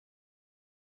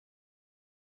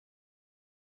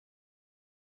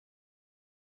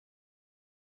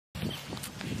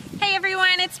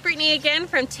it's Brittany again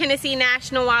from Tennessee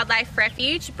National Wildlife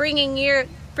Refuge, bringing you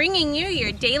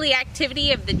your daily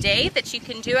activity of the day that you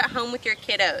can do at home with your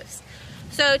kiddos.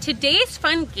 So today's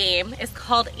fun game is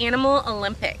called Animal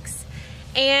Olympics.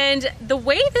 And the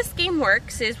way this game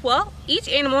works is, well, each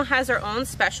animal has their own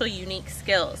special, unique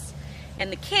skills.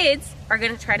 And the kids are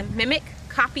going to try to mimic,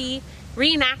 copy,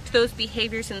 reenact those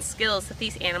behaviors and skills that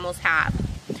these animals have.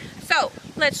 So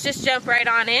let's just jump right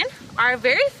on in. Our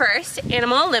very first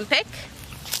Animal Olympic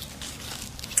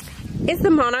is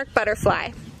the monarch butterfly.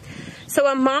 So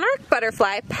a monarch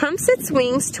butterfly pumps its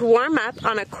wings to warm up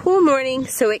on a cool morning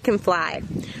so it can fly.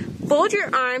 Fold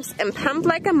your arms and pump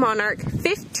like a monarch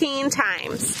 15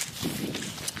 times.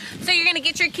 So you're gonna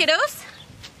get your kiddos,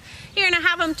 you're gonna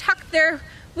have them tuck their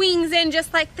wings in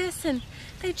just like this, and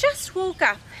they just woke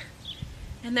up.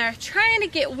 And they're trying to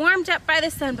get warmed up by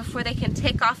the sun before they can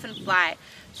take off and fly.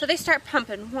 So they start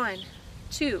pumping 1,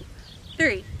 2,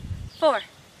 3, 4,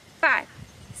 5,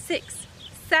 6,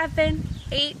 7,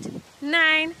 8,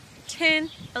 9, 10,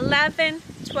 11,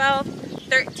 12,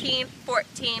 13,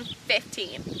 14,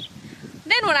 15.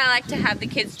 Then what I like to have the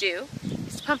kids do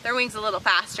is pump their wings a little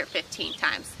faster 15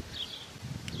 times.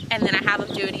 And then I have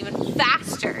them do it even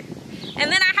faster.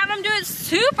 And then I have them do it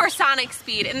supersonic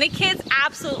speed, and the kids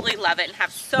absolutely love it and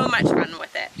have so much fun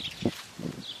with it.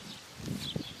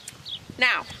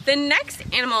 Now, the next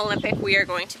Animal Olympic we are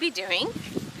going to be doing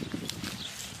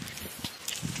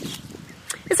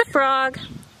is a frog.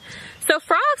 So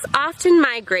frogs often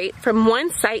migrate from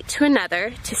one site to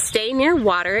another to stay near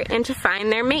water and to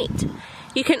find their mate.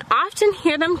 You can often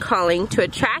hear them calling to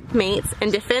attract mates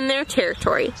and defend their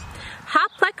territory.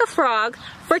 Hop like a frog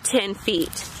for 10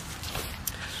 feet.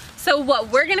 So what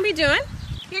we're gonna be doing,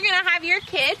 you're gonna have your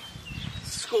kid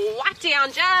squat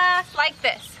down just like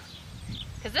this.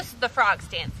 Because this is the frog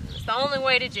stance. It's the only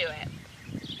way to do it.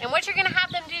 And what you're gonna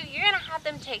have them do, you're gonna have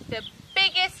them take the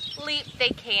biggest leap they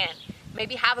can.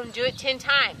 Maybe have them do it 10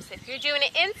 times. If you're doing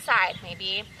it inside,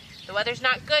 maybe the weather's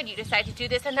not good, you decide to do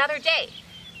this another day.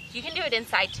 You can do it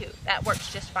inside too. That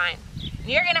works just fine. And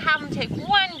you're gonna have them take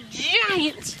one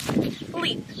giant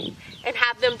leap and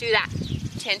have them do that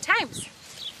 10 times.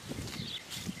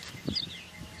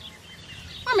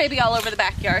 Or maybe all over the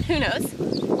backyard, who knows?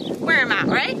 Where I'm at,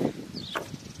 right?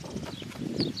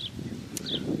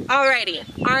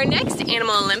 Alrighty, our next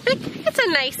Animal Olympic, it's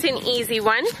a nice and easy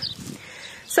one.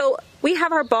 So we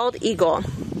have our bald eagle.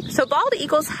 So bald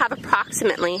eagles have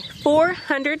approximately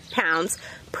 400 pounds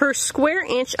per square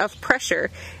inch of pressure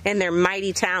in their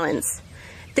mighty talons.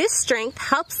 This strength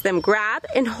helps them grab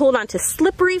and hold onto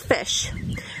slippery fish.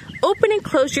 Open and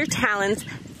close your talons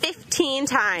 15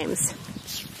 times.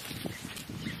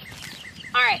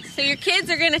 Alright, so your kids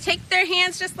are going to take their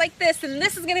hands just like this, and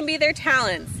this is going to be their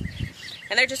talons.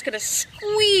 And they're just going to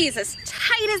squeeze as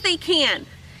tight as they can,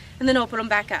 and then open them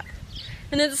back up.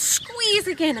 And then squeeze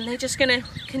again, and they're just going to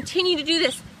continue to do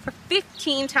this for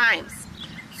 15 times.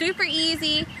 Super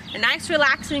easy, a nice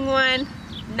relaxing one,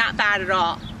 not bad at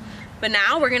all. But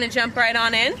now we're going to jump right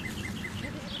on in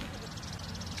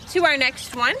to our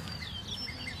next one.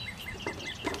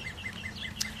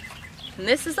 And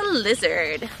this is a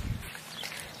lizard.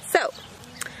 So,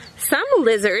 some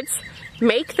lizards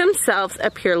make themselves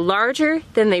appear larger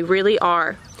than they really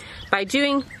are by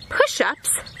doing push-ups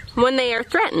when they are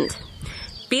threatened.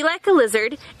 Be like a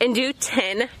lizard and do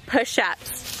 10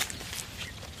 push-ups.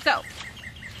 So,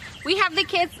 we have the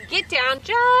kids get down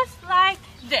just like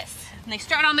this. And they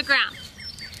start on the ground.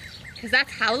 Because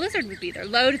that's how a lizard would be. They're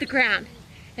low to the ground.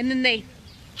 And then they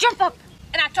jump up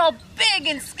and act all big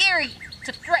and scary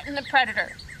to threaten the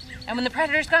predator. And when the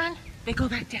predator's gone, they go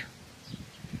back down.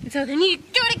 And so then you do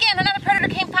it again, another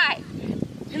predator came by.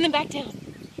 And then back down.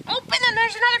 Open, and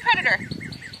there's another predator.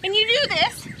 And you do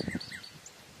this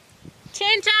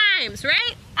 10 times,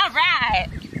 right? All right.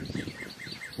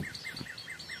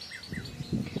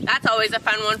 That's always a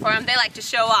fun one for them. They like to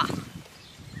show off.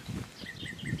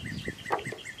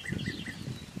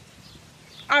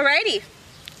 Alrighty.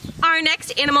 Our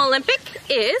next Animal Olympic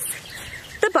is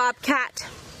the bobcat.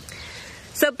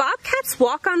 So bobcats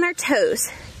walk on their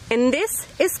toes, and this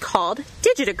is called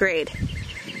digitigrade.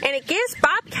 And it gives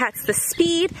bobcats the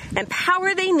speed and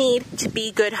power they need to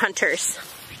be good hunters.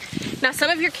 Now some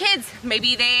of your kids,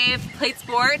 maybe they've played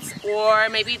sports, or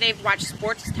maybe they've watched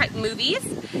sports type movies,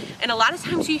 and a lot of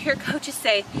times you hear coaches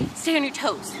say, stay on your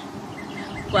toes.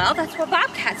 Well, that's what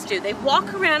bobcats do. They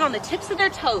walk around on the tips of their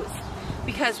toes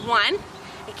because one,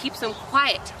 it keeps them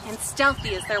quiet and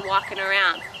stealthy as they're walking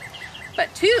around.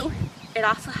 But two, it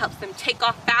also helps them take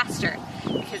off faster,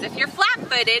 because if you're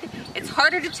flat-footed, it's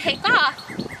harder to take off,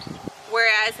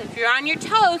 whereas if you're on your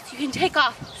toes, you can take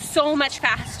off so much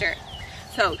faster.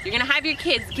 So you're gonna have your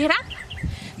kids get up.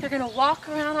 They're gonna walk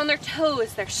around on their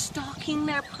toes. They're stalking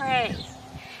their prey.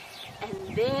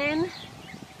 And then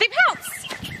they pounce.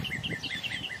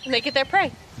 And they get their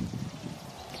prey.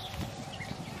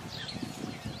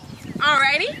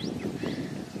 Alrighty.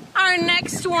 Our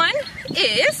next one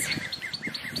is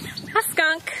a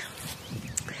skunk.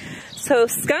 So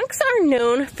skunks are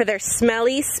known for their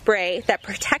smelly spray that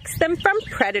protects them from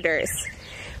predators.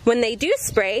 When they do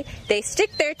spray, they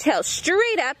stick their tail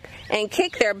straight up and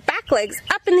kick their back legs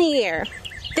up in the air.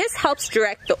 This helps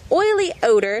direct the oily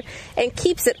odor and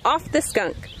keeps it off the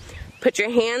skunk. Put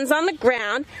your hands on the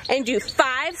ground and do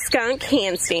 5 skunk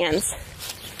handstands.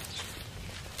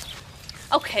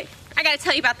 Okay, I gotta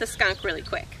tell you about the skunk really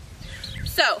quick.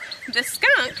 So, the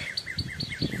skunk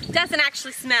doesn't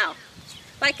actually smell.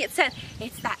 Like it said,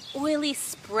 it's that oily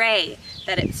spray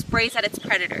that it sprays at its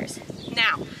predators.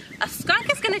 Now, a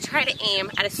skunk is going to try to aim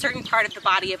at a certain part of the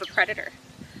body of a predator,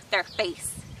 their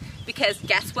face. Because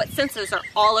guess what senses are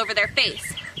all over their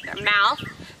face? Their mouth,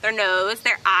 their nose,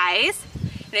 their eyes.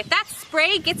 And if that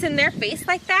spray gets in their face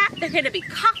like that, they're going to be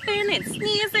coughing and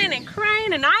sneezing and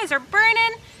crying and eyes are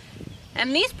burning.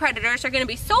 And these predators are going to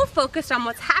be so focused on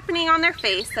what's happening on their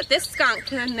face that this skunk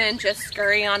can then just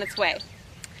scurry on its way.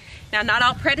 Now, not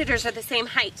all predators are the same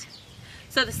height.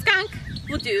 So the skunk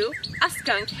will do a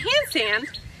skunk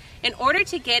handstand in order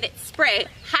to get its spray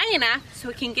high enough so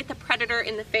it can get the predator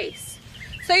in the face.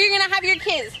 So you're gonna have your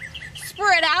kids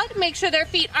spread out, make sure their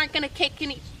feet aren't gonna kick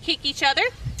each other,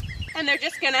 and they're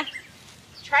just gonna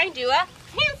try and do a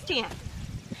handstand.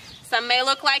 Some may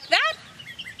look like that,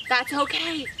 that's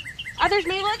okay. Others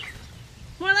may look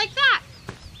more like that.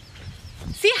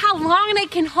 See how long they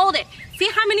can hold it. See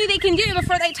how many they can do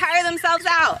before they tire themselves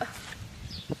out.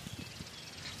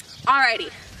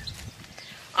 Alrighty,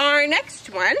 our next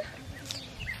one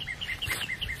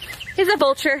is a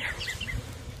vulture.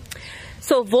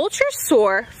 So vultures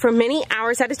soar for many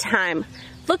hours at a time,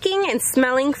 looking and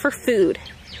smelling for food.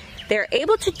 They're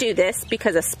able to do this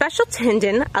because a special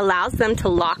tendon allows them to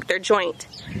lock their joint.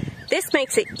 This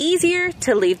makes it easier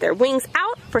to leave their wings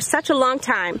out for such a long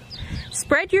time.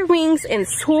 Spread your wings and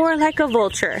soar like a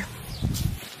vulture.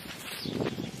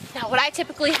 Now, what I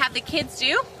typically have the kids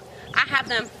do, I have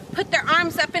them put their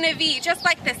arms up in a V just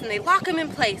like this and they lock them in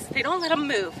place. They don't let them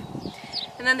move.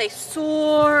 And then they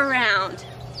soar around.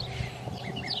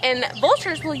 And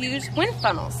vultures will use wind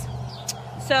funnels.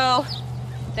 So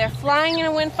they're flying in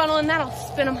a wind funnel and that'll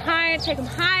spin them higher, take them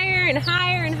higher and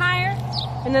higher and higher.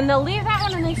 And then they'll leave that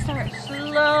one and they start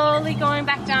slowly going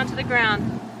back down to the ground.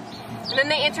 And then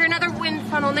they enter another wind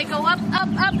funnel and they go up, up,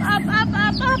 up, up, up,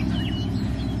 up, up.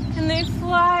 And they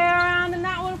fly around in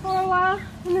that one for a while.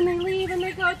 And then they leave and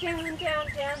they go down, down,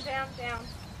 down, down, down.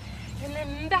 And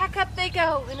then back up they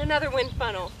go in another wind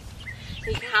funnel.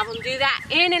 You can have them do that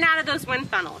in and out of those wind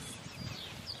funnels.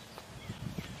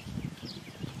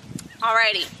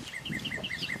 Alrighty.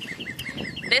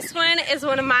 This one is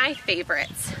one of my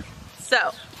favorites.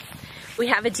 So, we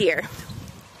have a deer.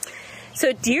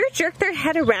 So deer jerk their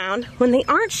head around when they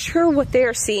aren't sure what they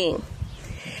are seeing.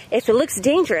 If it looks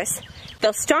dangerous,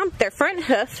 they'll stomp their front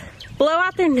hoof, blow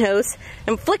out their nose,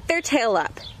 and flick their tail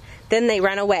up. Then they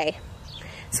run away.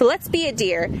 So let's be a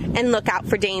deer and look out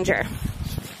for danger.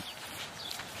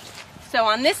 So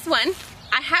on this one,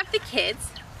 I have the kids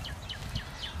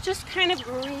just kind of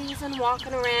grazing,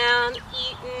 walking around,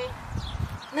 eating,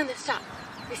 and then they stop.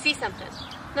 They see something.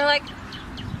 And they're like,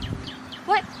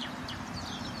 what?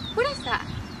 What is that?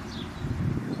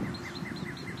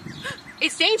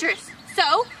 It's dangerous.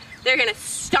 So they're gonna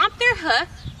stomp their hoof,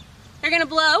 they're gonna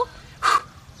blow,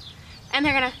 and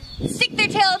they're gonna stick their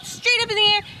tail up straight up in the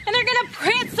air, and they're gonna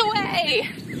prance away.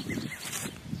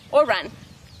 Or run.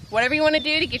 Whatever you wanna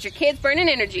do to get your kids burning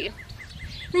energy. And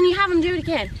then you have them do it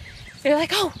again. They're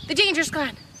like, oh, the danger's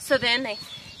gone. So then they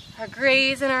are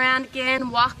grazing around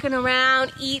again, walking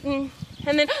around, eating,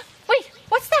 and then, wait,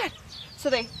 what's that? So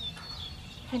they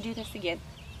can do this again.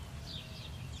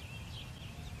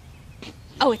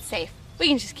 Oh, it's safe. We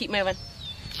can just keep moving.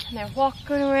 And they're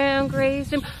walking around,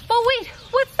 grazing. Oh, wait,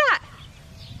 what's that?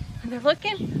 And they're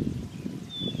looking.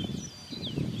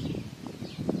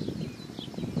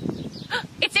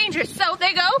 It's dangerous. So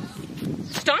they go,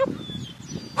 stomp,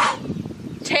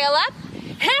 tail up,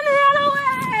 and run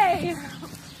away.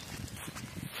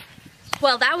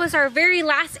 Well, that was our very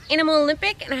last Animal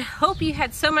Olympic, and I hope you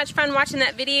had so much fun watching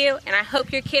that video, and I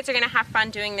hope your kids are going to have fun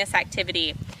doing this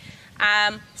activity.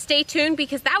 Stay tuned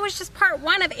because that was just part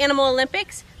 1 of Animal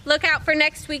Olympics. Look out for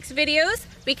next week's videos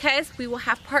because we will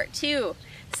have part 2.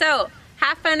 So,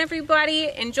 have fun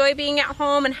everybody, enjoy being at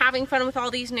home and having fun with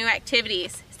all these new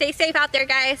activities. Stay safe out there,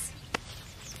 guys.